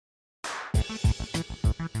This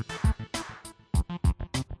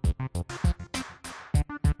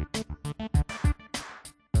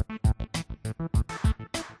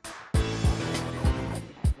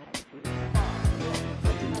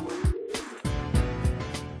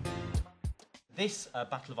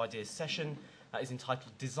Battle of Ideas session is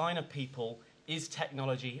entitled Designer People, Is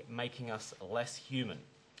Technology Making Us Less Human?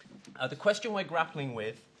 The question we're grappling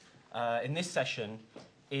with in this session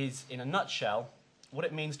is, in a nutshell, what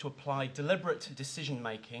it means to apply deliberate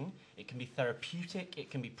decision-making. It can be therapeutic, it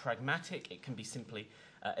can be pragmatic, it can be simply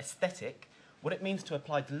aesthetic. What it means to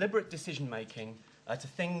apply deliberate decision-making to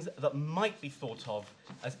things that might be thought of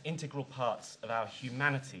as integral parts of our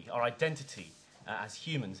humanity, our identity as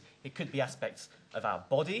humans. It could be aspects of our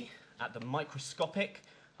body at the microscopic,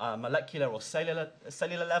 molecular or cellular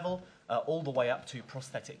level, all the way up to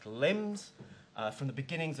prosthetic limbs, from the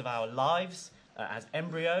beginnings of our lives as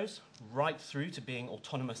embryos, right through to being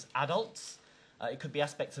autonomous adults. It could be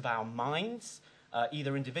aspects of our minds,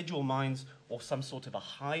 either individual minds or some sort of a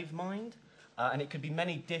hive mind, and it could be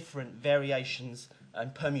many different variations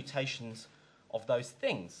and permutations of those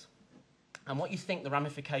things. And what you think the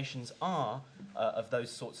ramifications are of those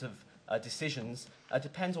sorts of decisions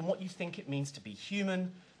depends on what you think it means to be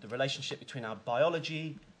human, the relationship between our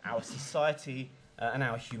biology, our society, and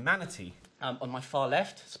our humanity. On my far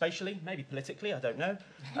left, spatially, maybe politically, I don't know,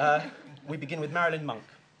 we begin with Marilyn Mond,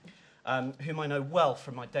 whom I know well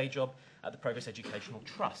from my day job at the Progress Educational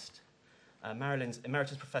Trust. Marilyn's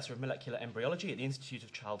emeritus professor of molecular embryology at the Institute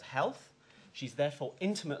of Child Health. She's therefore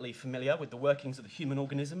intimately familiar with the workings of the human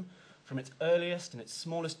organism from its earliest and its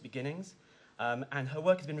smallest beginnings, and her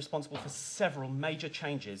work has been responsible for several major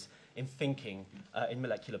changes in thinking in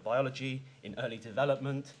molecular biology, in early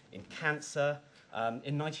development, in cancer.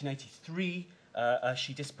 In 1983,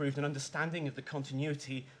 she disproved an understanding of the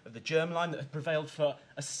continuity of the germline that had prevailed for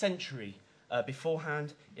a century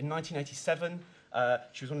beforehand. In 1987,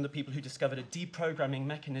 she was one of the people who discovered a deprogramming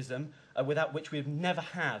mechanism without which we would never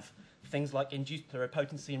have things like induced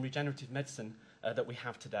pluripotency and regenerative medicine that we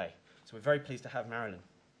have today. So we're very pleased to have Marilyn.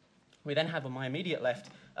 We then have on my immediate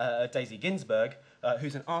left Daisy Ginsberg,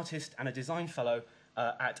 who's an artist and a design fellow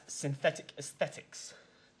at Synthetic Aesthetics.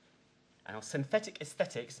 Now, Synthetic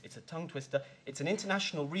Aesthetics, it's a tongue twister, it's an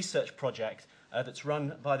international research project that's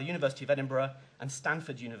run by the University of Edinburgh and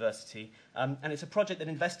Stanford University, and it's a project that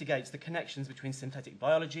investigates the connections between synthetic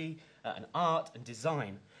biology and art and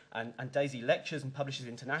design. And Daisy lectures and publishes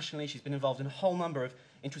internationally. She's been involved in a whole number of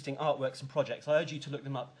interesting artworks and projects. I urge you to look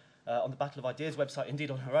them up on the Battle of Ideas website,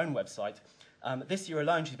 indeed on her own website. This year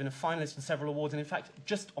alone, she's been a finalist in several awards, and in fact,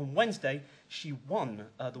 just on Wednesday, she won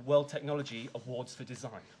the World Technology Awards for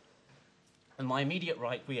Design. On my immediate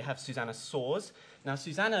right, we have Susana Soares. Now,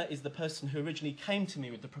 Susana is the person who originally came to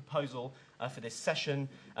me with the proposal for this session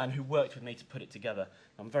and who worked with me to put it together.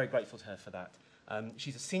 I'm very grateful to her for that.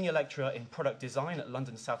 She's a senior lecturer in product design at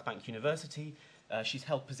London Southbank University. She's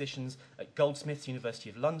held positions at Goldsmiths,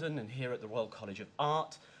 University of London, and here at the Royal College of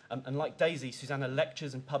Art. And like Daisy, Susana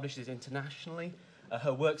lectures and publishes internationally.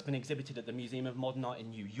 Her work's been exhibited at the Museum of Modern Art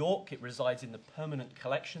in New York. It resides in the permanent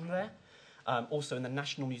collection there. Also in the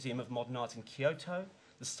National Museum of Modern Art in Kyoto,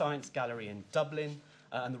 the Science Gallery in Dublin,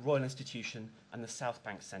 and the Royal Institution and the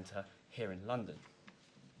Southbank Centre here in London.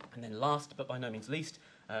 And then last, but by no means least,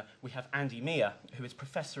 we have Andy Miah, who is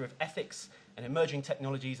Professor of Ethics and Emerging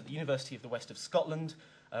Technologies at the University of the West of Scotland,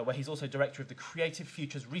 where he's also Director of the Creative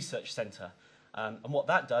Futures Research Centre. And what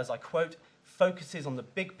that does, I quote, focuses on the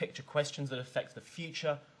big picture questions that affect the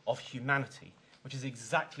future of humanity, which is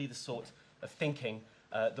exactly the sort of thinking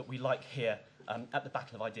that we like here at the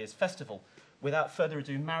Battle of Ideas Festival. Without further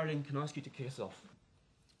ado, Marilyn, can I ask you to kick us off?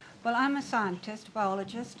 Well, I'm a scientist, a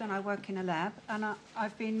biologist, and I work in a lab, and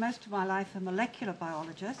I've been most of my life a molecular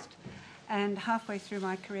biologist, and halfway through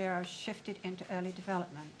my career I shifted into early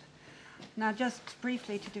development. Now, just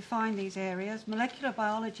briefly to define these areas, molecular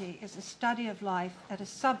biology is a study of life at a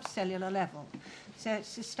subcellular level. So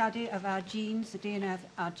it's a study of our genes, the DNA of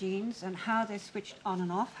our genes, and how they're switched on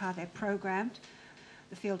and off, how they're programmed,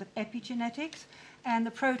 the field of epigenetics, and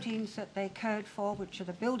the proteins that they code for, which are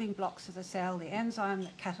the building blocks of the cell, the enzyme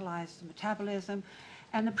that catalyzes the metabolism,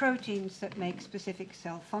 and the proteins that make specific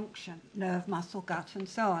cell function, nerve, muscle, gut, and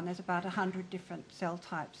so on. There's about 100 different cell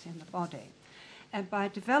types in the body. And by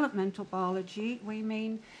developmental biology, we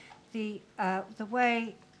mean the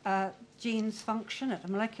way genes function at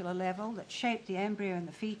a molecular level that shape the embryo and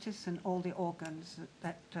the fetus and all the organs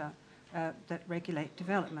that that regulate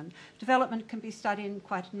development. Development can be studied in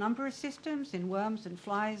quite a number of systems, in worms and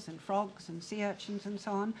flies and frogs and sea urchins and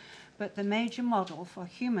so on, but the major model for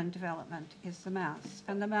human development is the mouse.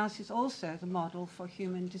 And the mouse is also the model for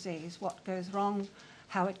human disease, what goes wrong,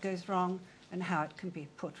 how it goes wrong, and how it can be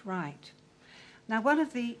put right. Now, one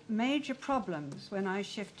of the major problems when I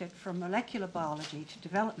shifted from molecular biology to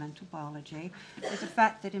developmental biology is the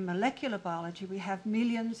fact that in molecular biology we have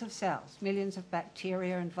millions of cells, millions of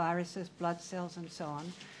bacteria and viruses, blood cells and so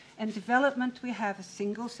on. In development we have a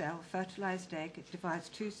single cell, fertilized egg. It divides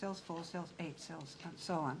 2 cells, 4 cells, 8 cells and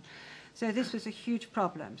so on. So this was a huge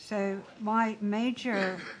problem. So my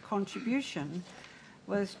major contribution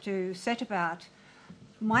was to set about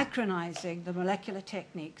micronizing the molecular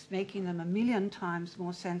techniques, making them 1,000,000 times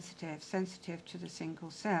more sensitive to the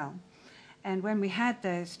single cell. And when we had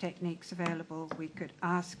those techniques available, we could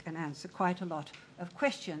ask and answer quite a lot of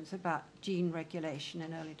questions about gene regulation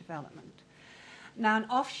in early development. Now, an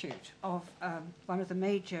offshoot of one of the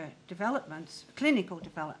major developments, clinical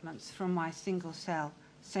developments from my single cell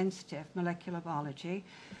sensitive molecular biology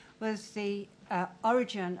was the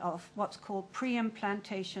origin of what's called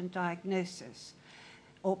pre-implantation diagnosis,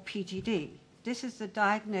 or PGD. This is the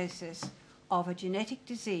diagnosis of a genetic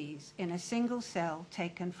disease in a single cell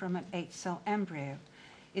taken from an 8-cell embryo.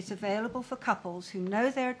 It's available for couples who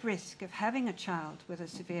know they're at risk of having a child with a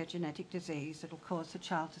severe genetic disease that will cause the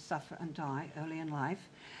child to suffer and die early in life.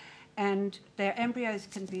 And their embryos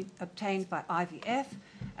can be obtained by IVF,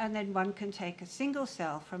 and then one can take a single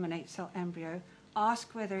cell from an 8-cell embryo,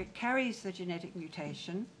 ask whether it carries the genetic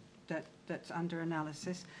mutation that's under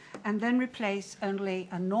analysis, and then replace only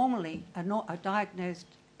a diagnosed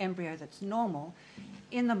embryo that's normal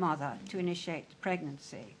in the mother to initiate the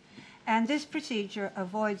pregnancy. And this procedure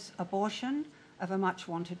avoids abortion of a much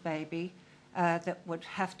wanted baby that would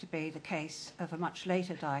have to be the case of a much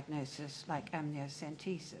later diagnosis like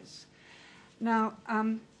amniocentesis. Now,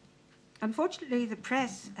 unfortunately, the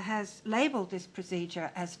press has labeled this procedure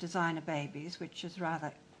as designer babies, which is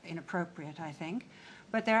rather inappropriate, I think.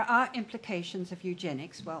 But there are implications of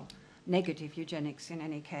eugenics, well, negative eugenics in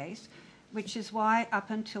any case, which is why up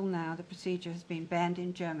until now the procedure has been banned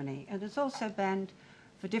in Germany. And it's also banned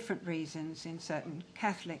for different reasons in certain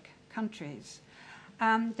Catholic countries.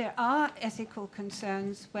 There are ethical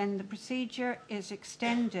concerns when the procedure is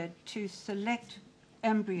extended to select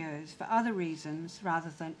embryos for other reasons rather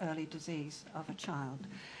than early disease of a child.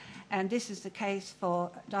 And this is the case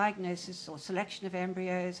for diagnosis or selection of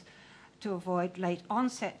embryos to avoid late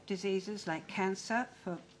onset diseases like cancer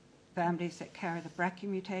for families that carry the BRCA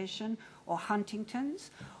mutation, or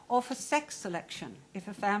Huntington's, or for sex selection if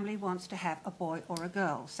a family wants to have a boy or a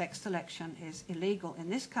girl. Sex selection is illegal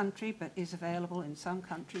in this country but is available in some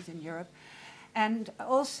countries in Europe. And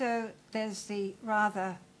also there's the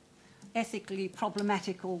rather ethically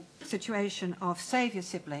problematical situation of savior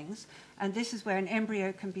siblings, and this is where an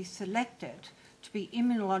embryo can be selected to be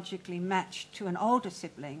immunologically matched to an older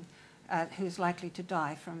sibling who's likely to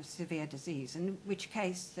die from severe disease, in which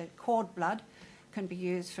case the cord blood can be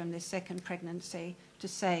used from this second pregnancy to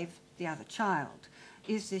save the other child.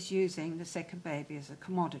 Is this using the second baby as a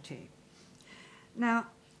commodity? Now,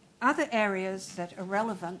 other areas that are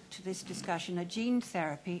relevant to this discussion are gene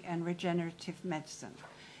therapy and regenerative medicine.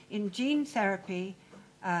 In gene therapy,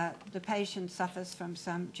 the patient suffers from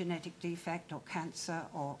some genetic defect or cancer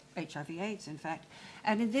or HIV/AIDS, in fact.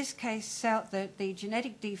 And in this case, the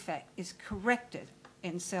genetic defect is corrected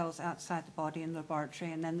in cells outside the body in the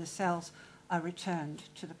laboratory, and then the cells are returned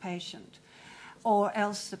to the patient. Or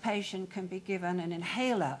else the patient can be given an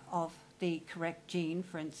inhaler of the correct gene,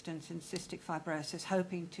 for instance, in cystic fibrosis,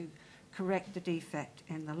 hoping to correct the defect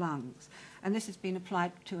in the lungs. And this has been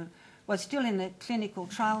applied to well, still in the clinical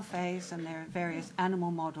trial phase, and there are various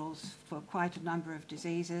animal models for quite a number of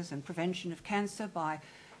diseases and prevention of cancer by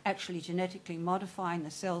actually genetically modifying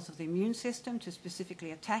the cells of the immune system to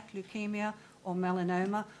specifically attack leukemia or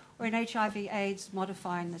melanoma, or in HIV/AIDS,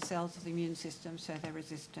 modifying the cells of the immune system so they're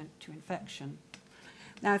resistant to infection.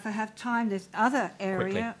 Now, if I have time, this other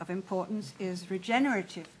area of importance is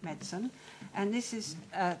regenerative medicine, and this is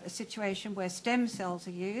a situation where stem cells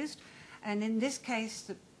are used, and in this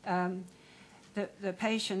case, the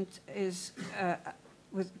patient is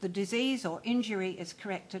with the disease or injury is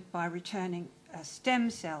corrected by returning stem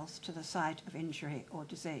cells to the site of injury or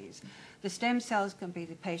disease. The stem cells can be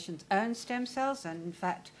the patient's own stem cells, and in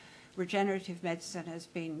fact, regenerative medicine has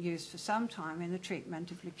been used for some time in the treatment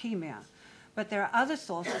of leukemia. But there are other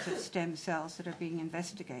sources of stem cells that are being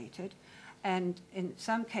investigated, and in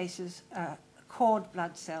some cases, cord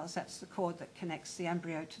blood cells, that's the cord that connects the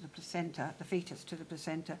embryo to the placenta, the fetus to the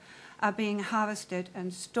placenta, are being harvested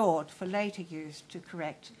and stored for later use to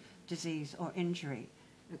correct disease or injury.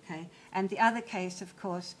 Okay? And the other case, of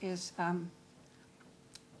course, is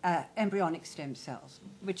embryonic stem cells,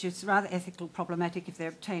 which is rather ethical problematic if they're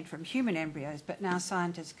obtained from human embryos, but now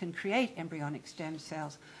scientists can create embryonic stem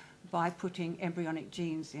cells by putting embryonic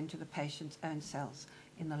genes into the patient's own cells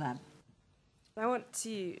in the lab. I want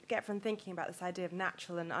to get from thinking about this idea of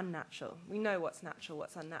natural and unnatural. We know what's natural,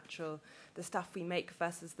 what's unnatural, the stuff we make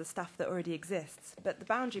versus the stuff that already exists, but the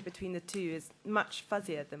boundary between the two is much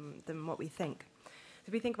fuzzier than what we think.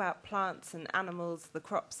 If we think about plants and animals, the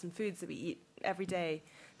crops and foods that we eat every day,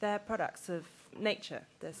 they're products of nature.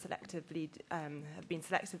 They're selectively, have been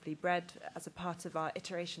selectively bred as a part of our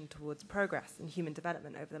iteration towards progress in human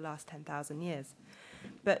development over the last 10,000 years.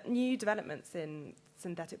 But new developments in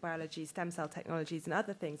synthetic biology, stem cell technologies, and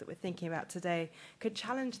other things that we're thinking about today could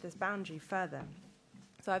challenge this boundary further.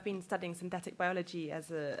 So I've been studying synthetic biology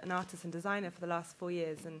as an artist and designer for the last 4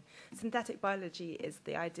 years, and synthetic biology is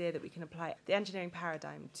the idea that we can apply the engineering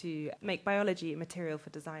paradigm to make biology a material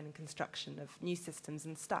for design and construction of new systems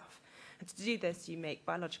and stuff. And to do this, you make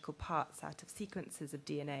biological parts out of sequences of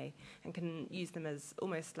DNA and can use them as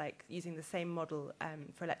almost like using the same model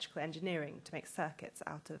for electrical engineering to make circuits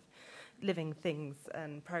out of living things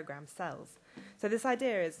and programmed cells. So this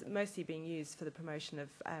idea is mostly being used for the promotion of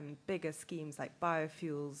bigger schemes like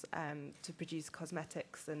biofuels to produce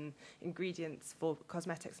cosmetics and ingredients for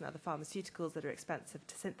cosmetics and other pharmaceuticals that are expensive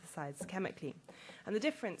to synthesize chemically. And the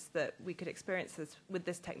difference that we could experience with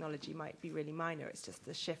this technology might be really minor. It's just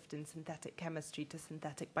a shift in synthetic chemistry to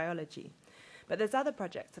synthetic biology. But there's other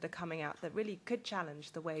projects that are coming out that really could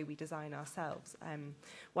challenge the way we design ourselves.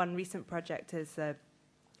 One recent project is the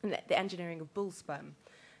engineering of bull sperm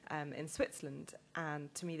in Switzerland,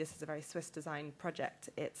 and to me this is a very Swiss design project.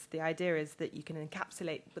 The idea is that you can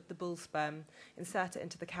encapsulate the bull sperm, insert it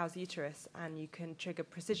into the cow's uterus, and you can trigger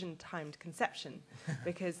precision-timed conception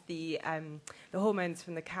because the hormones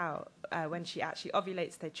from the cow, when she actually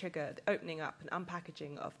ovulates, they trigger the opening up and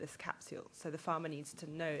unpackaging of this capsule. So the farmer needs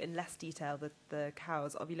to know in less detail the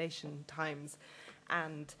cow's ovulation times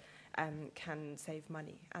and can save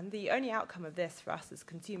money. And the only outcome of this for us as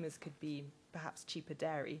consumers could be perhaps cheaper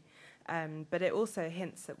dairy, but it also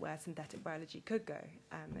hints at where synthetic biology could go.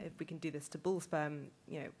 If we can do this to bull sperm,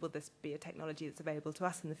 will this be a technology that's available to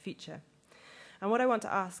us in the future? And what I want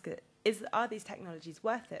to ask is, are these technologies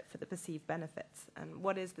worth it for the perceived benefits? And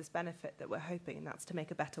what is this benefit that we're hoping, and that's to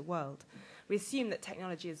make a better world? We assume that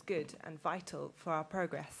technology is good and vital for our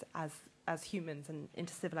progress as humans and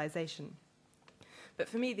into civilization. But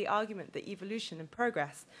for me, the argument that evolution and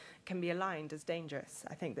progress can be aligned is dangerous.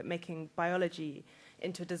 I think that making biology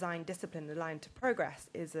into a design discipline aligned to progress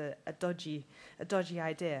is a dodgy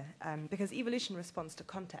idea, because evolution responds to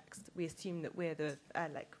context. We assume that we're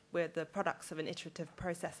the products of an iterative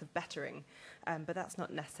process of bettering, but that's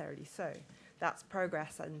not necessarily so. That's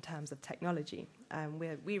progress in terms of technology.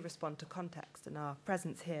 We respond to context, and our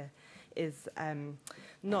presence here is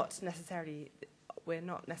we're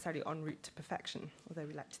not necessarily en route to perfection, although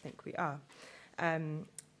we like to think we are.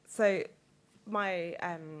 So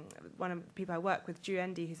one of the people I work with, Drew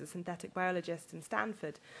Endy, who's a synthetic biologist in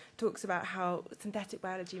Stanford, talks about how synthetic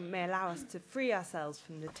biology may allow us to free ourselves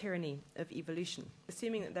from the tyranny of evolution.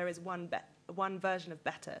 Assuming that there is one version of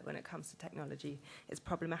better when it comes to technology is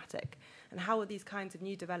problematic. And how will these kinds of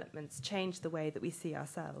new developments change the way that we see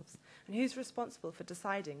ourselves? And who's responsible for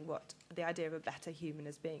deciding what the idea of a better human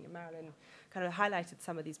is being? And Marilyn kind of highlighted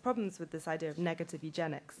some of these problems with this idea of negative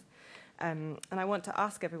eugenics. And I want to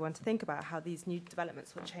ask everyone to think about how these new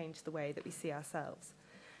developments will change the way that we see ourselves.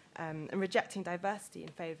 And rejecting diversity in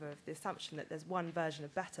favour of the assumption that there's one version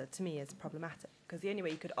of better, to me, is problematic, because the only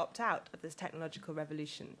way you could opt out of this technological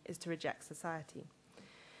revolution is to reject society.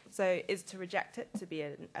 So is to reject it to be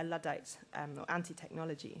a Luddite or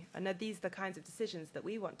anti-technology? And are these the kinds of decisions that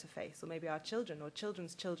we want to face, or maybe our children or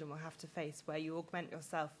children's children will have to face, where you augment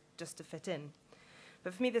yourself just to fit in?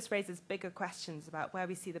 But for me, this raises bigger questions about where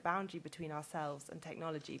we see the boundary between ourselves and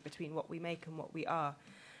technology, between what we make and what we are,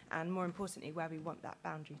 and more importantly, where we want that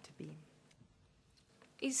boundary to be.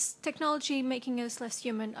 Is technology making us less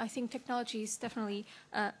human? I think technology is definitely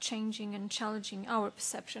changing and challenging our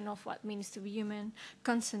perception of what it means to be human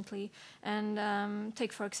constantly. And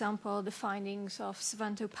take, for example, the findings of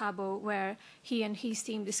Svante Pääbo, where he and his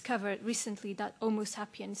team discovered recently that Homo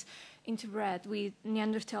sapiens interbred with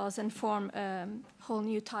Neanderthals and form a whole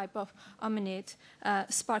new type of hominid,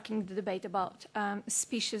 sparking the debate about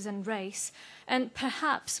species and race. And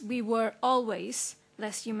perhaps we were always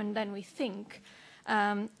less human than we think.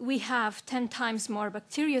 we have 10 times more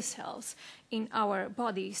bacterial cells in our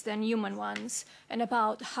bodies than human ones, and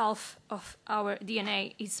about half of our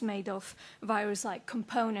DNA is made of virus-like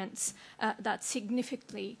components that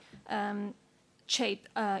significantly shape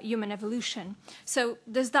human evolution. So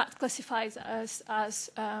does that classify us as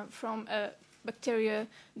from a bacteria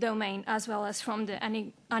domain as well as from the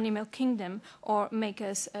animal kingdom, or make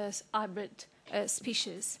us as hybrid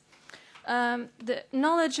species? The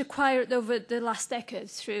knowledge acquired over the last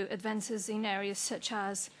decade through advances in areas such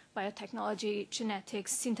as biotechnology,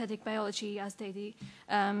 genetics, synthetic biology, as Daisy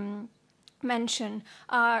mentioned,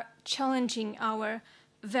 are challenging our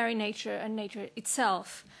very nature and nature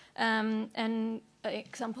itself. And an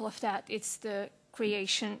example of that is the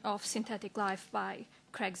creation of synthetic life by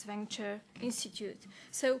Craig's Venture Institute.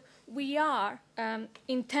 So we are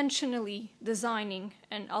intentionally designing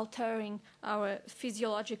and altering our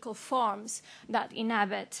physiological forms that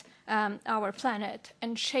inhabit our planet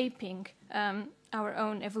and shaping our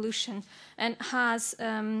own evolution. And as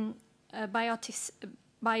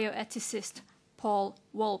bioethicist Paul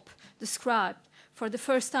Wolpe described, for the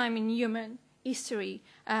first time in human history,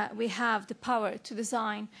 we have the power to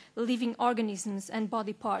design living organisms and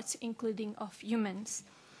body parts, including of humans.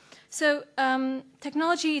 So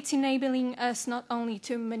technology, it's enabling us not only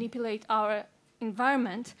to manipulate our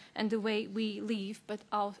environment and the way we live, but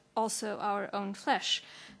also our own flesh,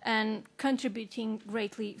 and contributing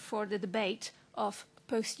greatly for the debate of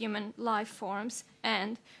post-human life forms.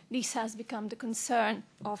 And this has become the concern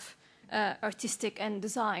of artistic and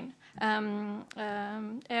design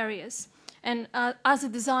areas. And as a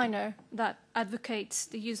designer that advocates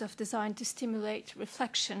the use of design to stimulate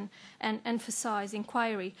reflection and emphasize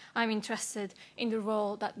inquiry, I'm interested in the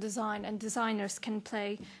role that design and designers can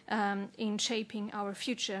play in shaping our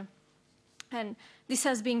future. And this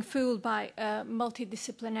has been fueled by a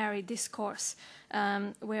multidisciplinary discourse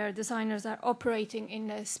where designers are operating in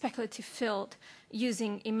a speculative field,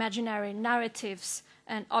 using imaginary narratives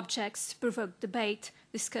and objects to provoke debate,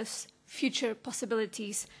 discuss future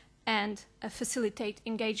possibilities, and facilitate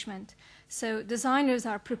engagement. So designers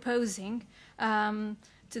are proposing to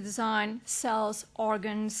design cells,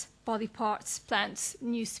 organs, body parts, plants,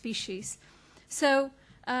 new species. So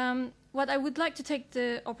what I would like to take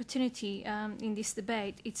the opportunity in this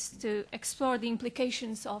debate is to explore the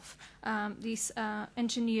implications of these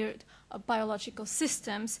engineered biological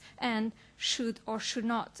systems, and should or should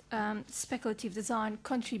not speculative design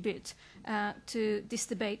contribute to this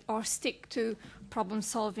debate, or stick to problem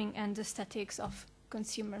solving and aesthetics of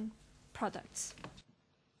consumer products.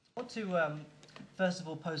 I want to first of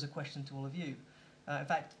all pose a question to all of you. In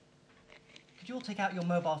fact, could you all take out your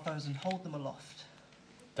mobile phones and hold them aloft?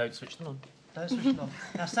 Don't switch them on. Don't switch them on.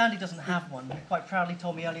 Now, Sandy doesn't have one. He quite proudly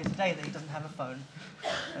told me earlier today that he doesn't have a phone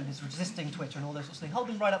and is resisting Twitter and all those sorts of things. Hold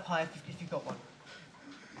them right up high if you've got one.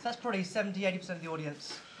 So that's probably 70-80% of the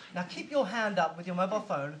audience. Now, keep your hand up with your mobile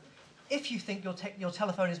phone if you think your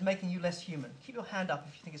telephone is making you less human. Keep your hand up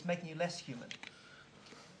if you think it's making you less human.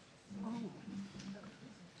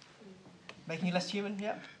 Making you less human,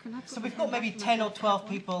 yeah? So we've got maybe 10 or 12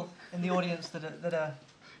 people in the audience that are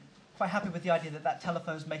quite happy with the idea that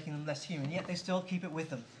telephone's making them less human, yet they still keep it with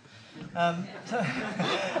them. So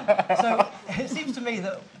it seems to me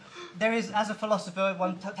that there is, as a philosopher,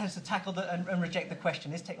 one tends to tackle and reject the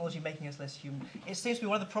question, is technology making us less human? It seems to me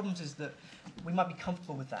one of the problems is that we might be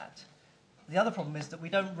comfortable with that. The other problem is that we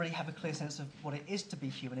don't really have a clear sense of what it is to be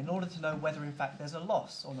human in order to know whether, in fact, there's a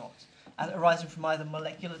loss or not, arising from either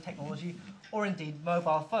molecular technology or indeed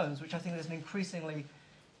mobile phones, which I think there's an increasingly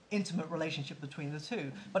intimate relationship between the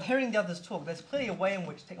two. But hearing the others talk, there's clearly a way in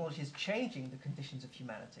which technology is changing the conditions of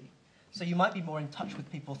humanity. So you might be more in touch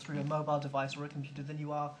with people through a mobile device or a computer than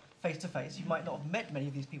you are face-to-face. You might not have met many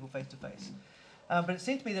of these people face-to-face. But it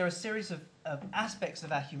seems to me there are a series of aspects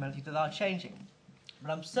of our humanity that are changing.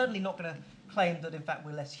 But I'm certainly not going to claim that, in fact,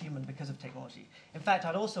 we're less human because of technology. In fact,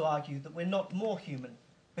 I'd also argue that we're not more human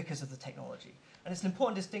because of the technology. And it's an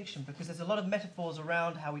important distinction because there's a lot of metaphors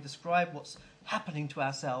around how we describe what's happening to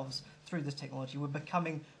ourselves through this technology. We're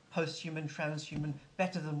becoming post-human, transhuman,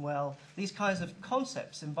 better than well. These kinds of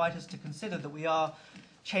concepts invite us to consider that we are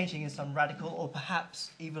changing in some radical or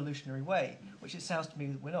perhaps evolutionary way, which it sounds to me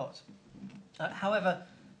that we're not. However,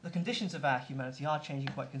 the conditions of our humanity are changing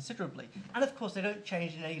quite considerably. And of course, they don't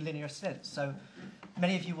change in any linear sense. So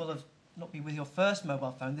many of you will have not be with your first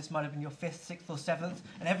mobile phone. This might have been your 5th, 6th, or 7th.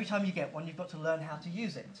 And every time you get one, you've got to learn how to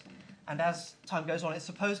use it. And as time goes on, it's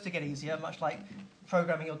supposed to get easier, much like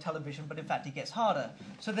programming your television, but in fact, it gets harder.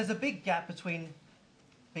 So there's a big gap between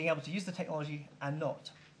being able to use the technology and not.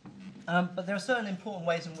 But there are certain important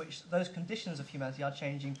ways in which those conditions of humanity are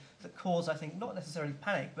changing that cause, I think, not necessarily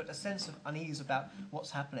panic, but a sense of unease about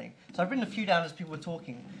what's happening. So I've written a few down as people were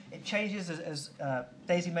talking. It changes, as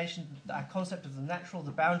Daisy mentioned, our concept of the natural,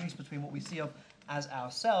 the boundaries between what we see of as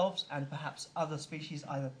ourselves and perhaps other species,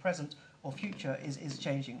 either present or future, is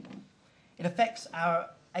changing. It affects our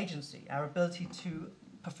agency, our ability to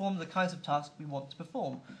perform the kinds of tasks we want to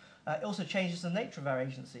perform. It also changes the nature of our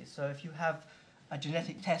agency. So if you have a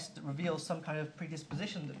genetic test that reveals some kind of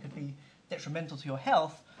predisposition that could be detrimental to your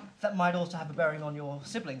health, that might also have a bearing on your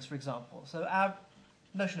siblings, for example. So our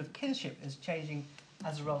notion of kinship is changing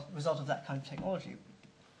as a result of that kind of technology.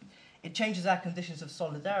 It changes our conditions of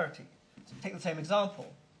solidarity. So take the same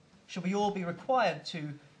example. Should we all be required to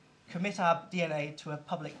commit our DNA to a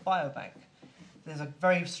public biobank? There's a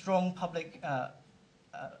very strong public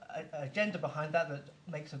agenda behind that that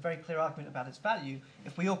makes a very clear argument about its value.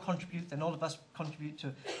 If we all contribute, then all of us contribute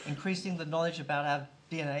to increasing the knowledge about our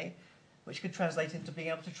DNA, which could translate into being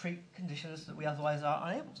able to treat conditions that we otherwise are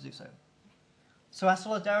unable to do so. So our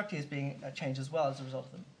solidarity is being changed as well as a result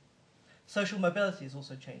of them. Social mobility is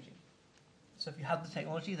also changing. So if you have the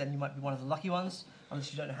technology, then you might be one of the lucky ones,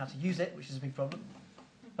 unless you don't know how to use it, which is a big problem.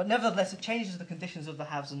 But nevertheless, it changes the conditions of the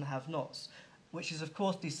haves and the have-nots, which is, of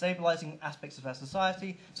course, destabilizing aspects of our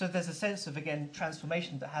society. So there's a sense of, again,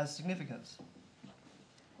 transformation that has significance.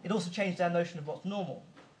 It also changed our notion of what's normal.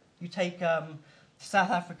 You take South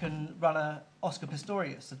African runner Oscar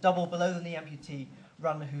Pistorius, a double below-the-knee amputee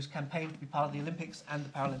runner who's campaigned to be part of the Olympics and the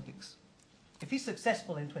Paralympics. If he's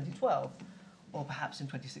successful in 2012, or perhaps in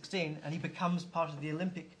 2016, and he becomes part of the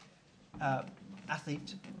Olympic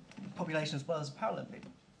athlete population as well as Paralympic,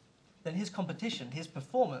 then his competition, his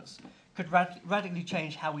performance, could radically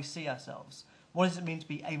change how we see ourselves. What does it mean to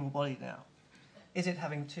be able-bodied now? Is it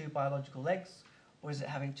having two biological legs, or is it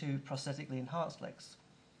having two prosthetically enhanced legs?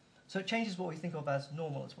 So it changes what we think of as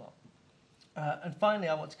normal as well. And finally,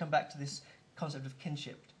 I want to come back to this concept of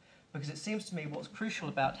kinship, because it seems to me what's crucial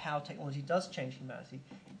about how technology does change humanity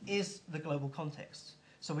is the global context.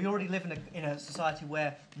 So we already live in a society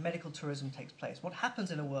where medical tourism takes place. What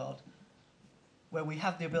happens in a world where we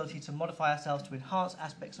have the ability to modify ourselves to enhance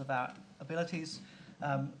aspects of our abilities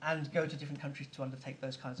and go to different countries to undertake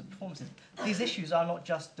those kinds of performances? These issues are not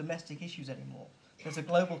just domestic issues anymore. There's a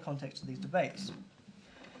global context to these debates.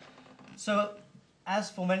 So,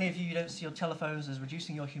 as for many of you, you don't see your telephones as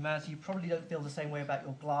reducing your humanity. You probably don't feel the same way about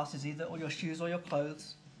your glasses either, or your shoes, or your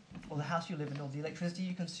clothes, or the house you live in, or the electricity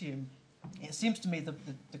you consume. It seems to me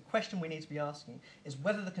the question we need to be asking is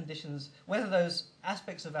whether the conditions, whether those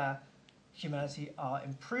aspects of our humanity are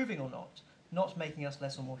improving or not making us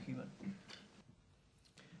less or more human.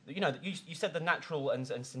 You know, you said the natural and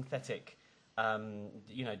synthetic,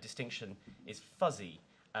 distinction is fuzzy,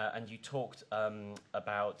 and you talked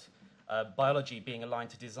about biology being aligned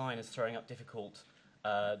to design as throwing up difficult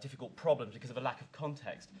problems because of a lack of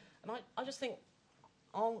context. And I just think,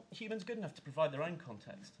 aren't humans good enough to provide their own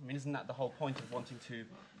context? I mean, isn't that the whole point of wanting to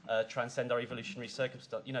transcend our evolutionary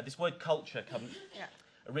circumstance? You know, this word culture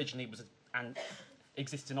originally was and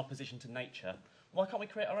exists in opposition to nature. Why can't we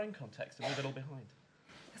create our own context and leave it all behind?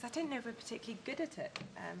 Because I don't know if we're particularly good at it.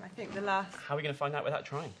 I think the last... How are we going to find out without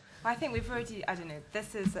trying? I think we've already... I don't know.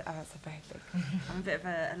 This is... it's a very big... I'm a bit of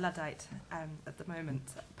a Luddite at the moment,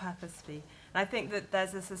 purposely. And I think that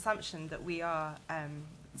there's this assumption that we are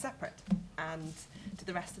separate and to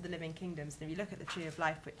the rest of the living kingdoms. And if you look at the Tree of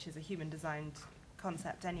Life, which is a human-designed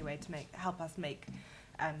concept anyway to help us make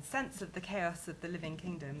sense of the chaos of the living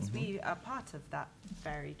kingdoms, we are part of that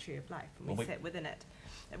very Tree of Life, and we sit within it.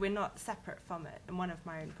 We're not separate from it. And one of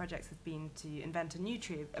my own projects has been to invent a new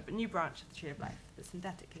branch of the Tree of Life, the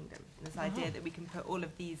synthetic kingdom. And this idea that we can put all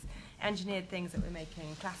of these engineered things that we're making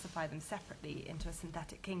and classify them separately into a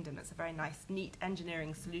synthetic kingdom. It's a very nice, neat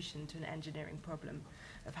engineering solution to an engineering problem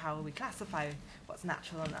of how we classify what's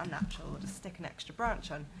natural and unnatural, or just stick an extra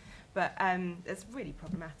branch on. But it's really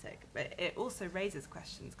problematic. But it also raises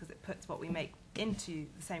questions because it puts what we make into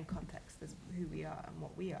the same context as who we are and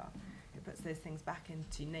what we are. It puts those things back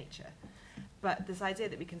into nature. But this idea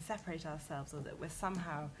that we can separate ourselves, or that we're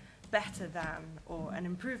somehow better than or an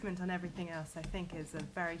improvement on everything else, I think is a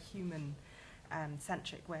very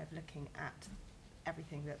human-centric way of looking at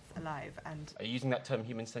everything that's alive. And are you using that term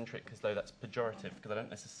human-centric as though that's pejorative? Because I don't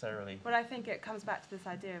necessarily... Well, I think it comes back to this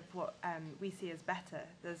idea of what we see as better.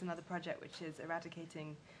 There's another project which is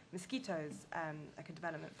eradicating mosquitoes, like a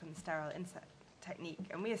development from the sterile insect technique,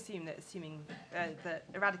 and we assume that that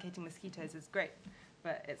eradicating mosquitoes is great,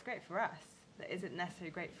 but it's great for us. That isn't necessarily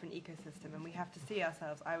great for an ecosystem, and we have to see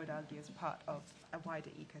ourselves, I would argue, as part of a wider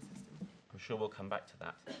ecosystem. I'm sure we'll come back to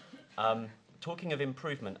that. talking of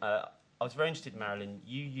improvement, I was very interested, Marilyn,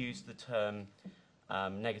 you used the term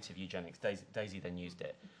negative eugenics. Daisy then used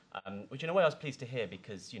it, which in a way I was pleased to hear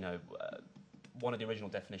because, one of the original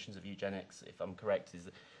definitions of eugenics, if I'm correct, is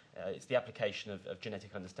it's the application of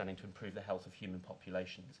genetic understanding to improve the health of human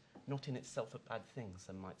populations. Not in itself a bad thing,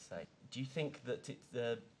 some might say. Do you think that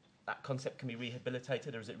that concept can be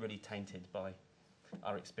rehabilitated, or is it really tainted by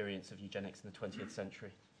our experience of eugenics in the 20th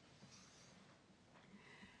century?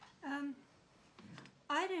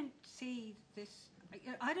 I don't see this.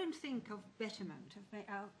 I don't think of betterment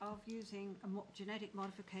of using genetic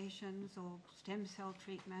modifications or stem cell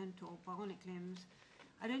treatment or bionic limbs.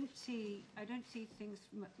 I don't see things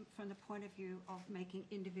from the point of view of making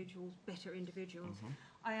individuals better individuals. Mm-hmm.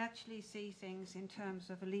 I actually see things in terms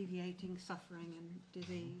of alleviating suffering and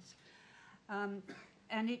disease,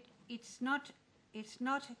 and it's not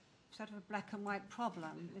sort of a black and white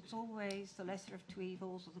problem. It's always the lesser of two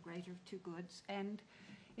evils or the greater of two goods, and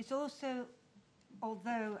it's also,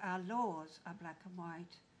 although our laws are black and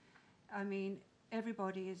white, I mean,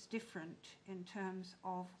 everybody is different in terms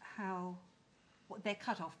of their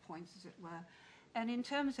cut-off points, as it were. And in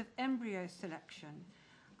terms of embryo selection,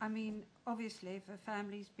 I mean, obviously, if a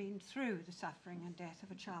family's been through the suffering and death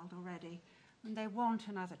of a child already, and they want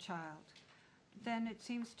another child, then it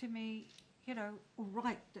seems to me,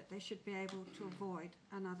 right that they should be able to avoid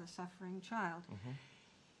another suffering child. Mm-hmm.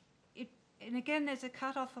 And again, there's a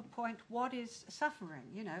cut-off point. What is suffering?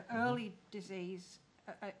 Mm-hmm. Early disease,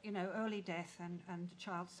 early death and the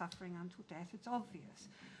child suffering until death, it's obvious.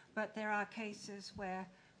 But there are cases where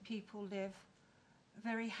people live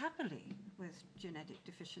very happily with genetic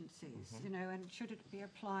deficiencies, mm-hmm. And should it be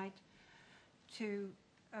applied to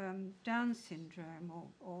Down syndrome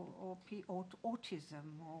or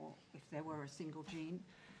autism, or if there were a single gene,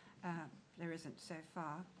 there isn't so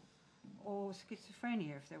far, or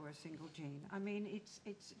schizophrenia if there were a single gene. I mean, it's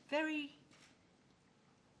very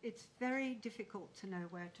difficult to know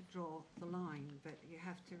where to draw the line, but you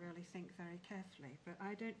have to really think very carefully. But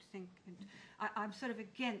I don't think, I'm sort of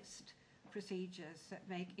against procedures that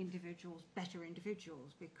make individuals better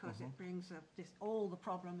individuals, because mm-hmm. it brings up all the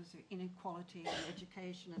problems of inequality in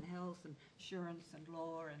education and health and insurance and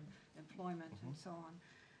law and employment mm-hmm. and so on.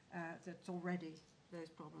 That's already, those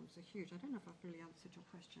problems are huge. I don't know if I've really answered your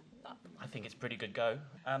question. I think it's a pretty good go.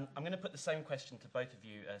 I'm going to put the same question to both of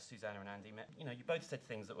you, Susana and Andy. You both said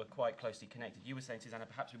things that were quite closely connected. You were saying, Susana,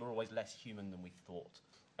 perhaps we were always less human than we thought.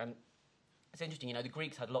 And it's interesting, the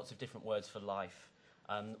Greeks had lots of different words for life.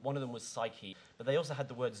 One of them was psyche, but they also had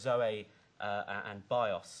the word zoe and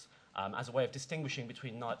bios as a way of distinguishing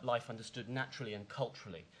between life understood naturally and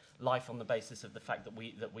culturally. Life on the basis of the fact that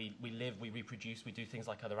we live, we reproduce, we do things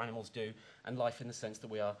like other animals do, and life in the sense that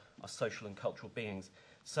we are social and cultural beings.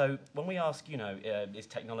 So when we ask, is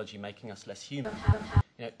technology making us less human?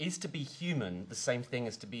 Is to be human the same thing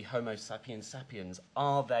as to be Homo sapiens sapiens?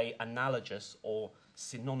 Are they analogous or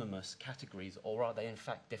synonymous categories, or are they in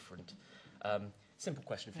fact different? Simple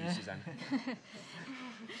question for you, Susana.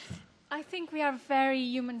 I think we are very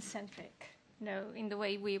human-centric, in the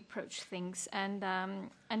way we approach things. And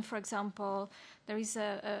for example, there is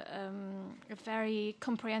a very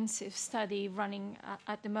comprehensive study running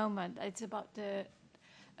at the moment. It's about the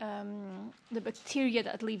bacteria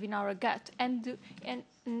that live in our gut, and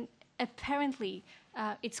apparently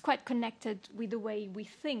it's quite connected with the way we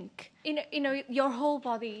think. Your whole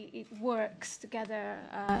body, it works together.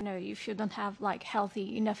 If you don't have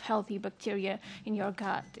enough healthy bacteria in your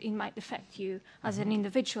gut, it might affect you as an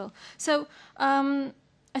individual. So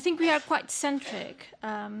I think we are quite centric,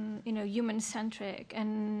 human-centric,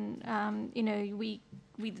 and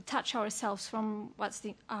we detach ourselves from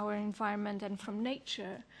our environment and from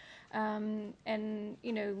nature, and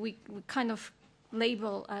we kind of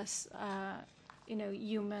label us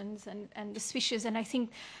humans and the species. And I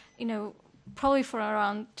think probably for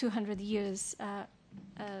around 200 years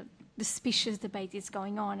the species debate is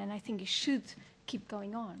going on, and I think it should keep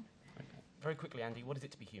going on. Okay. Very quickly, Andy, what is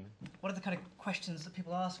it to be human? What are the kind of questions that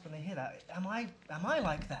people ask when they hear that? Am I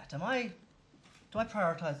like that? Do I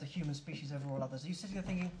prioritise the human species over all others? Are you sitting there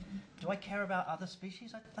thinking, do I care about other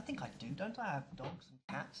species? I think I do, don't I? I have dogs and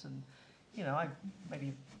cats, and I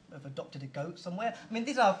maybe have adopted a goat somewhere. I mean,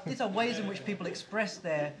 these are ways in which people express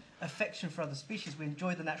their affection for other species. We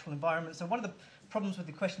enjoy the natural environment. So one of the problems with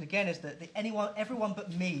the question again is that everyone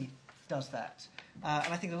but me does that.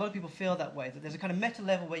 And I think a lot of people feel that way, that there's a kind of meta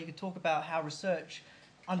level where you can talk about how research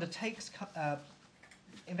undertakes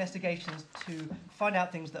investigations to find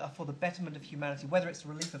out things that are for the betterment of humanity, whether it's the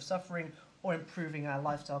relief of suffering or improving our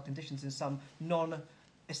lifestyle conditions in some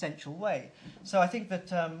essential way. So I think that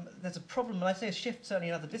there's a problem, and I say a shift certainly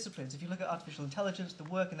in other disciplines. If you look at artificial intelligence, the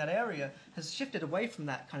work in that area has shifted away from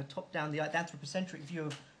that kind of top-down, the anthropocentric view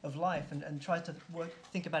of life, and tries to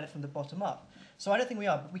think about it from the bottom up. So I don't think we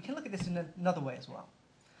are, but we can look at this in another way as well.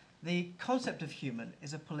 The concept of human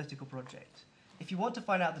is a political project. If you want to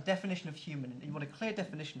find out the definition of human, and you want a clear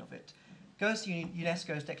definition of it, go to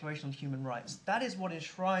UNESCO's Declaration on Human Rights. That is what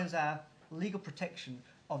enshrines our legal protection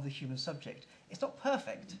of the human subject. It's not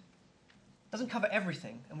perfect. It doesn't cover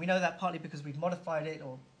everything, and we know that partly because we've modified it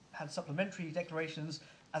or had supplementary declarations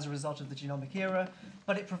as a result of the genomic era,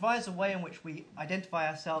 but it provides a way in which we identify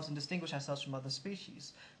ourselves and distinguish ourselves from other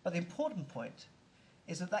species. But the important point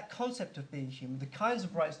is that that concept of being human, the kinds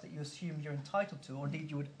of rights that you assume you're entitled to, or indeed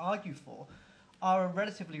you would argue for, are a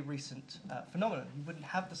relatively recent phenomenon. You wouldn't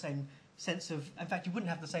have the same sense of, in fact, you wouldn't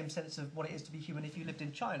have the same sense of what it is to be human if you lived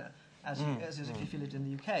in China, as if you lived in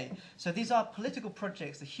the UK. So these are political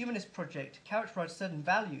projects. The humanist project characterizes certain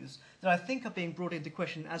values that I think are being brought into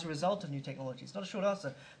question as a result of new technology. It's not a short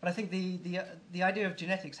answer, but I think the idea of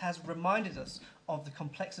genetics has reminded us of the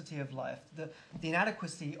complexity of life, the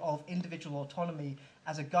inadequacy of individual autonomy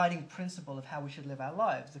as a guiding principle of how we should live our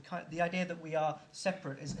lives. The idea that we are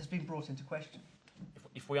separate has been brought into question.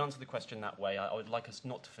 If we answer the question that way, I would like us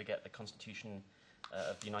not to forget the Constitution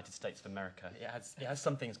of the United States of America. It has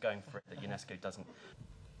some things going for it that UNESCO doesn't.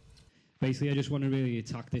 Basically, I just want to really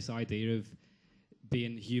attack this idea of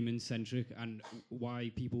being human-centric and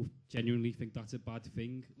why people genuinely think that's a bad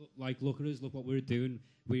thing. Like, look at us, look what we're doing.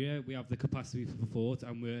 We have the capacity for thought,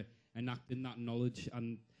 and we're enacting that knowledge,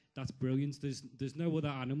 and that's brilliant. There's no other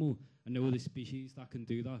animal and no other species that can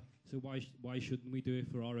do that. So why shouldn't we do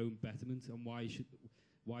it for our own betterment? And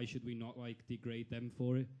why should we not degrade them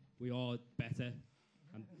for it? We are better,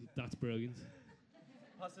 and that's brilliant.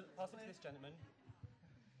 Pass it to this gentleman.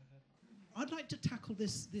 I'd like to tackle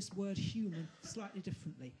this word human slightly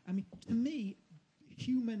differently. I mean, to me,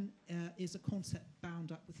 human is a concept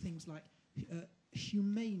bound up with things like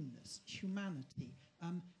humaneness, humanity,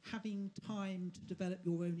 having time to develop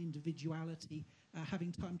your own individuality,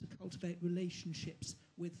 having time to cultivate relationships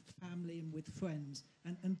with family and with friends,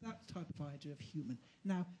 and that type of idea of human.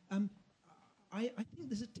 Now, I think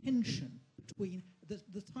there's a tension between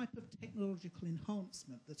the type of technological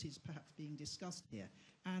enhancement that is perhaps being discussed here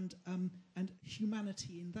and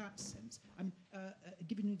humanity in that sense.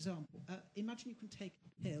 Give you an example. Imagine you can take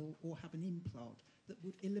a pill or have an implant that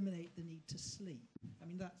would eliminate the need to sleep. I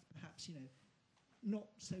mean, that's perhaps, not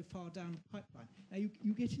so far down the pipeline. Now,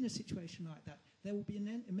 you get in a situation like that, there will be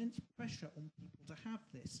an immense pressure on people to have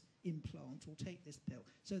this implant or take this pill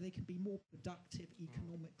so they can be more productive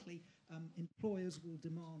economically. Employers will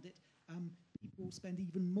demand it. People will spend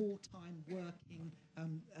even more time working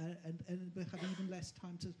and have even less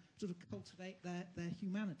time to sort of cultivate their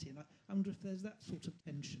humanity. And I wonder if there's that sort of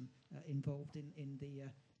tension involved in the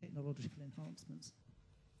technological enhancements.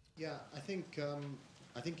 Yeah, I think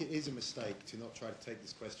it is a mistake to not try to take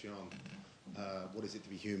this question on, what is it to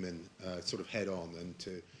be human, sort of head on,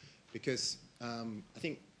 because I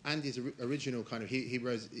think Andy's original kind of,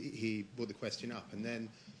 he brought the question up, and then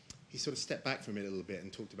he sort of stepped back from it a little bit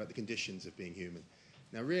and talked about the conditions of being human.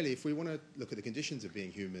 Now, really, if we want to look at the conditions of being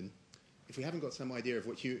human, if we haven't got some idea of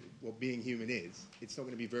what being human is, it's not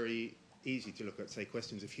going to be very easy to look at, say,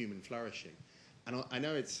 questions of human flourishing. And I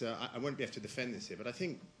know I won't be able to defend this here, but I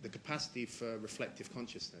think the capacity for reflective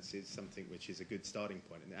consciousness is something which is a good starting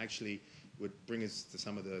point, and it actually would bring us to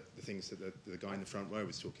some of the things that the guy in the front row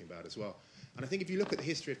was talking about as well. And I think if you look at the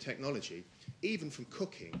history of technology, even from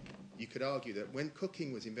cooking, you could argue that when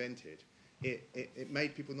cooking was invented, it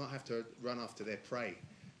made people not have to run after their prey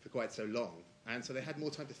for quite so long, and so they had more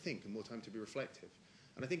time to think and more time to be reflective.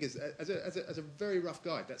 And I think as a very rough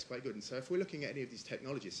guide, that's quite good. And so if we're looking at any of these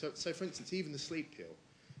technologies, so for instance, even the sleep pill,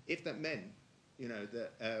 if that meant,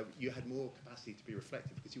 that you had more capacity to be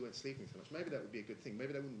reflective because you weren't sleeping so much, maybe that would be a good thing.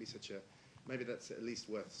 Maybe that wouldn't be maybe that's at least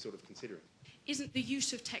worth sort of considering. Isn't the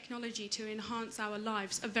use of technology to enhance our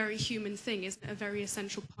lives a very human thing? Isn't it a very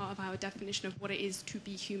essential part of our definition of what it is to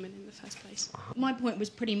be human in the first place? My point was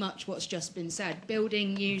pretty much what's just been said.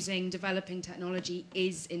 Building, using, developing technology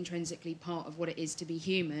is intrinsically part of what it is to be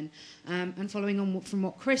human. And following on from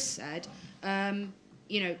what Chris said,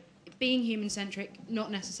 being human-centric,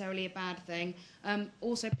 not necessarily a bad thing.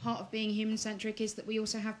 Also, part of being human-centric is that we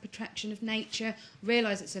also have protection of nature.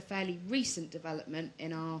 Realise it's a fairly recent development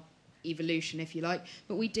in our evolution, if you like,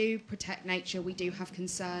 but we do protect nature, we do have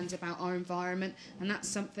concerns about our environment, and that's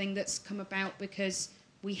something that's come about because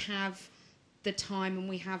we have the time and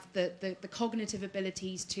we have the cognitive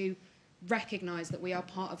abilities to recognise that we are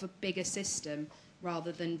part of a bigger system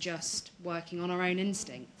rather than just working on our own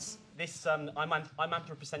instincts. This I'm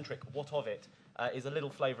anthropocentric. What of it? Is a little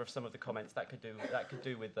flavour of some of the comments that could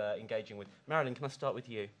do with engaging with. Marilyn, can I start with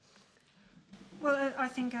you? Well, I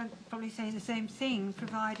think I'd probably say the same thing,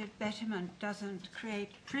 provided betterment doesn't create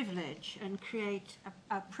privilege and create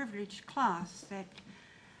a privileged class that,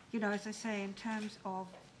 you know, as I say, in terms of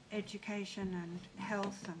education and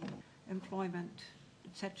health and employment,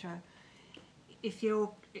 etc.,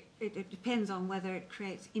 it depends on whether it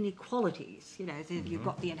creates inequalities, you know, you've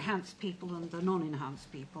got the enhanced people and the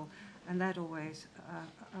non-enhanced people, and that always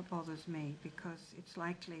bothers me, because it's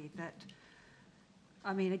likely that,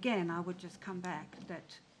 I mean, again, I would just come back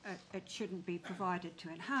that it shouldn't be provided to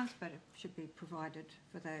enhance, but it should be provided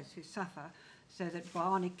for those who suffer, so that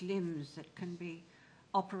bionic limbs that can be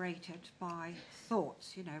operated by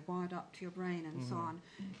thoughts, you know, wired up to your brain and so on,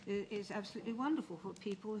 is absolutely wonderful for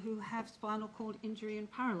people who have spinal cord injury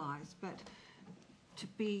and paralysed. But to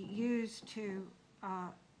be used to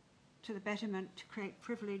the betterment to create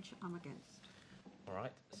privilege, I'm against. All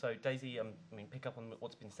right. So, Daisy, I mean, pick up on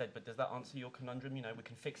what's been said, but does that answer your conundrum? You know, we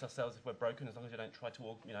can fix ourselves if we're broken, as long as we don't try to,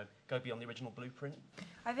 you know, go beyond the original blueprint.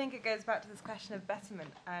 I think it goes back to this question of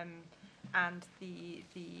betterment and the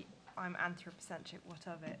I'm anthropocentric, what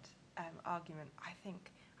of it argument. I think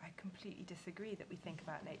I completely disagree that we think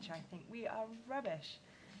about nature. I think we are rubbish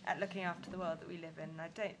at looking after the world that we live in. I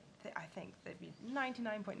think that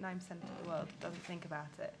 99.9% of the world doesn't think about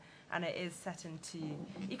it, and it is set into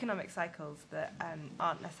economic cycles that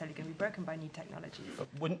aren't necessarily going to be broken by new technologies. But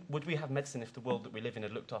would we have medicine if the world that we live in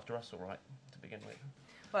had looked after us all right, to begin with?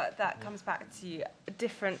 Well, that comes back to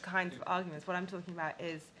different kinds of arguments. What I'm talking about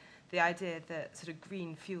is the idea that sort of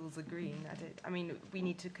green fuels are green. I mean, we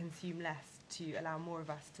need to consume less to allow more of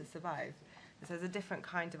us to survive. So there's a different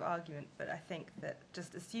kind of argument, but I think that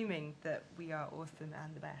just assuming that we are awesome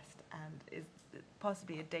and the best and is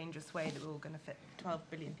possibly a dangerous way that we're all going to fit 12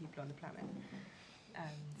 billion people on the planet.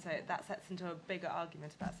 So that sets into a bigger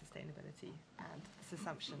argument about sustainability and this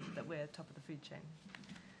assumption that we're top of the food chain.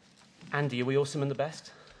 Andy, are we awesome and the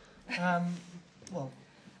best? Well,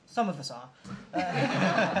 some of us are.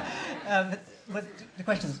 But the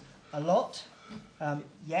question is, a lot?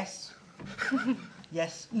 Yes.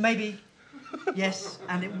 Yes. Maybe. Yes.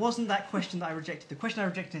 And it wasn't that question that I rejected. The question I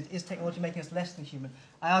rejected is technology making us less than human?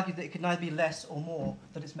 I argued that it could neither be less or more,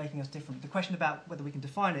 that it's making us different. The question about whether we can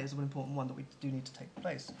define it is an important one that we do need to take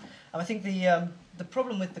place. And I think the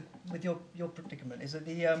problem with your predicament is that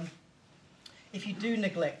if you do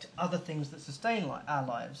neglect other things that sustain our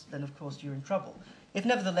lives, then of course you're in trouble. If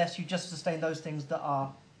nevertheless you just sustain those things that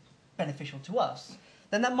are beneficial to us,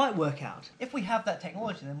 then that might work out. If we have that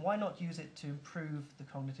technology, then why not use it to improve the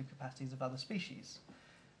cognitive capacities of other species?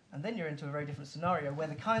 And then you're into a very different scenario where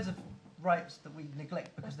the kinds of rights that we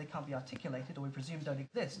neglect because they can't be articulated or we presume don't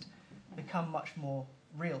exist become much more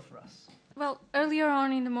real for us. Well, earlier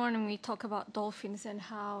on in the morning we talked about dolphins and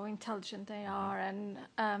how intelligent they are, and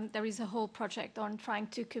there is a whole project on trying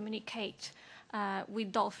to communicate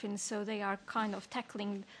with dolphins, so they are kind of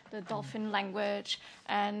tackling the dolphin language,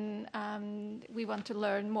 and we want to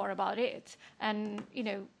learn more about it. And, you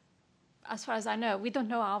know, as far as I know, we don't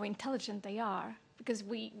know how intelligent they are, because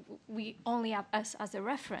we only have us as a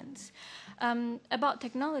reference. About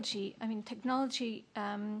technology, I mean, technology,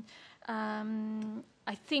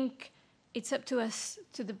 I think it's up to us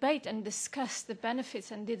to debate and discuss the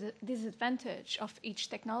benefits and disadvantage of each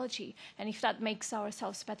technology, and if that makes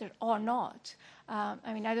ourselves better or not.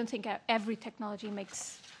 I mean, I don't think every technology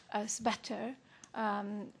makes us better,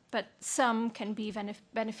 but some can be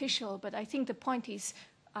beneficial. But I think the point is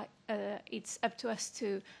it's up to us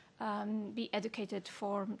to be educated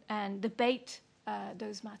for and debate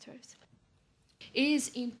those matters. Is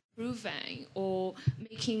improving or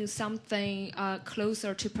making something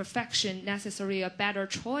closer to perfection necessarily a better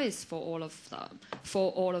choice for all of them,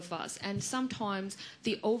 for all of us? And sometimes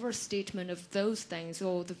the overstatement of those things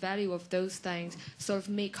or the value of those things sort of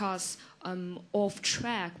make us off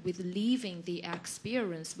track with leaving the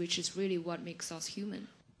experience, which is really what makes us human.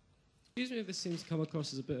 Excuse me if this seems to come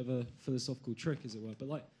across as a bit of a philosophical trick, as it were, but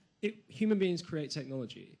like, if human beings create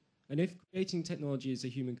technology, and if creating technology is a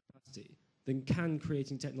human capacity, then can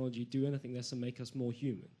creating technology do anything less than make us more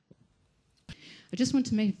human? I just want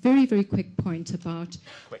to make a very, very quick point about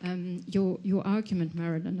your argument,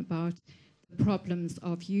 Marilyn, about the problems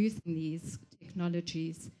of using these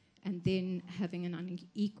technologies and then having an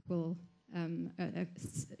unequal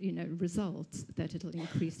result that it'll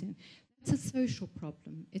increase in. It's a social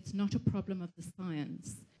problem. It's not a problem of the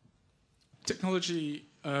science. Technology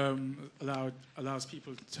allows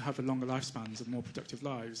people to have a longer lifespans and more productive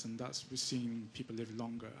lives, and we're seeing people live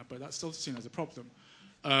longer, but that's still seen as a problem.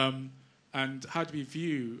 And how do we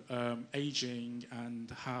view aging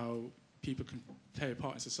and how people can play a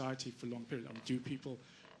part in society for a long period? I mean,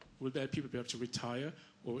 will people be able to retire,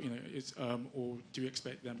 or or do you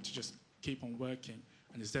expect them to just keep on working?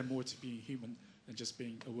 And is there more to being human than just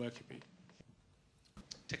being a worker bee?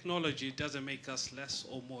 Technology doesn't make us less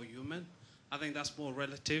or more human. I think that's more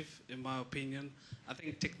relative, in my opinion. I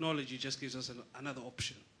think technology just gives us another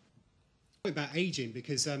option. About aging,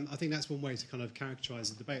 because I think that's one way to kind of characterise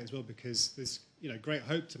the debate as well, because there's great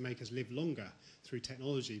hope to make us live longer through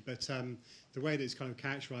technology, but the way that it's kind of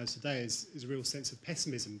characterised today is a real sense of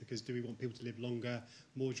pessimism, because do we want people to live longer,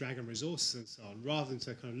 more drag on resources and so on, rather than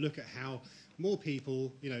to kind of look at how more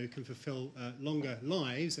people can fulfil longer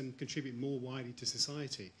lives and contribute more widely to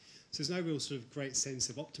society. So there's no real sort of great sense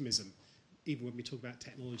of optimism, even when we talk about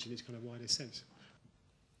technology in its kind of wider sense.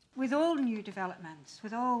 With all new developments,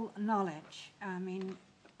 with all knowledge, I mean,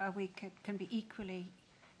 can be equally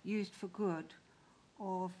used for good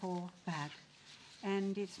or for bad.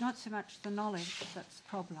 And it's not so much the knowledge that's the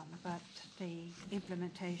problem, but the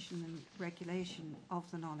implementation and regulation of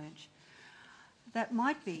the knowledge. That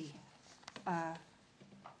might be a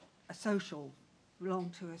social,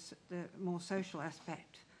 belong to the more social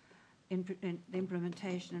aspect in the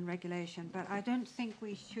implementation and regulation, but I don't think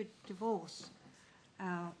we should divorce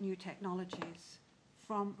our new technologies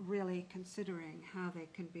from really considering how they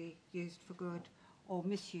can be used for good or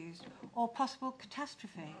misused or possible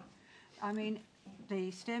catastrophe. I mean, the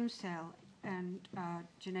stem cell and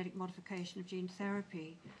genetic modification of gene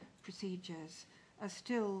therapy procedures are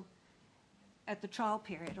still at the trial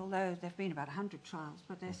period, although there have been about 100 trials,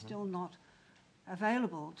 but they're still not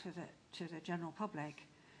available to the general public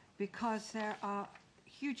because there are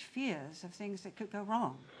huge fears of things that could go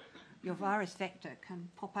wrong. Your virus vector can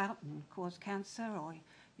pop out and cause cancer, or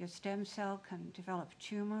your stem cell can develop a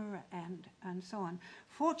tumour, and so on.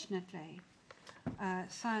 Fortunately,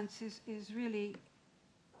 science is really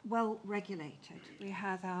well regulated. We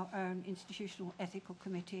have our own institutional ethical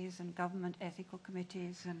committees and government ethical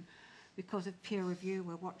committees, and because of peer review,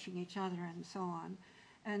 we're watching each other and so on.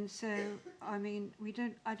 And so, I mean,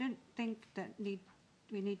 I don't think that we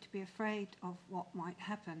need to be afraid of what might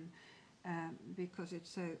happen. Because it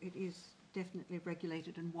is definitely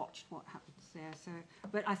regulated and watched what happens there. So,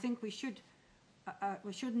 but I think we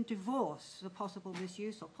shouldn't divorce the possible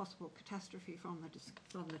misuse or possible catastrophe from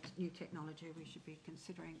the new technology. We should be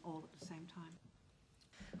considering all at the same time.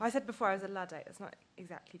 I said before I was a Luddite. That's not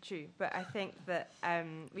exactly true, but I think that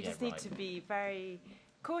we just need to be very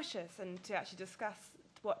cautious and to actually discuss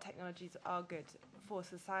what technologies are good for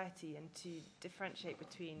society and to differentiate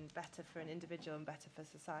between better for an individual and better for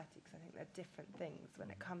society, because I think they're different things when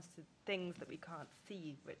it comes to things that we can't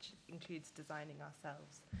see, which includes designing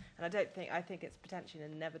ourselves. And I think it's potentially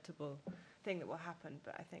an inevitable thing that will happen,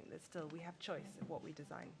 but I think that still we have choice of what we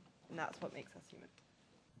design, and that's what makes us human.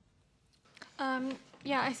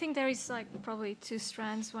 Yeah, I think there is probably two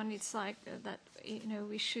strands. One, it's that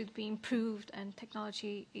we should be improved, and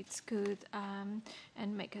technology it's good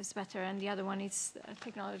and make us better. And the other one is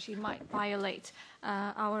technology might violate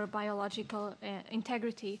our biological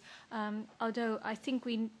integrity. Although I think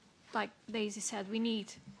we, like Daisy said, we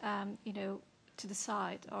need to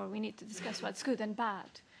decide, or we need to discuss what's good and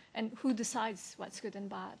bad, and who decides what's good and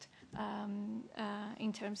bad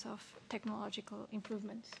in terms of technological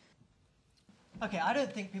improvements. Okay, I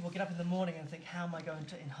don't think people get up in the morning and think, how am I going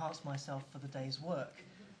to enhance myself for the day's work?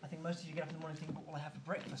 I think most of you get up in the morning and think, what will I have for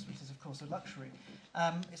breakfast, which is, of course, a luxury.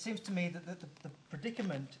 It seems to me that the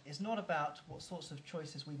predicament is not about what sorts of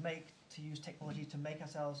choices we make to use technology to make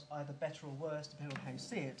ourselves either better or worse, depending on how you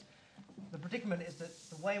see it. The predicament is that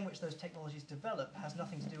the way in which those technologies develop has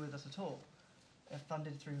nothing to do with us at all. They're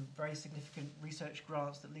funded through very significant research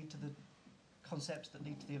grants that lead to the concepts that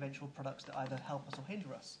lead to the eventual products that either help us or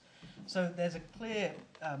hinder us. So there's a clear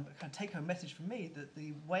kind of take-home message from me that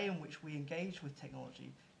the way in which we engage with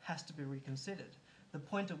technology has to be reconsidered. The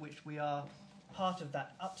point at which we are part of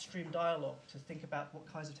that upstream dialogue to think about what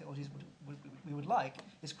kinds of technologies we would like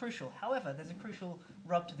is crucial. However, there's a crucial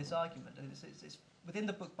rub to this argument, and it's within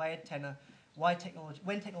the book by Ed Tenner, when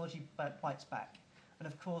technology bites back. And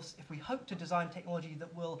of course, if we hope to design technology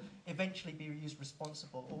that will eventually be used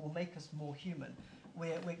responsible or will make us more human,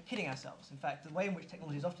 we're kidding ourselves. In fact, the way in which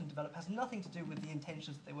technology is often developed has nothing to do with the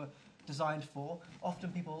intentions that they were designed for.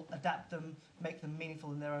 Often people adapt them, make them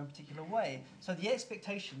meaningful in their own particular way. So the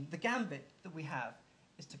expectation, the gambit that we have,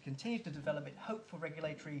 is to continue to develop it, hope for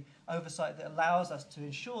regulatory oversight that allows us to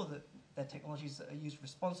ensure that they're technologies that are used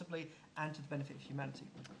responsibly and to the benefit of humanity.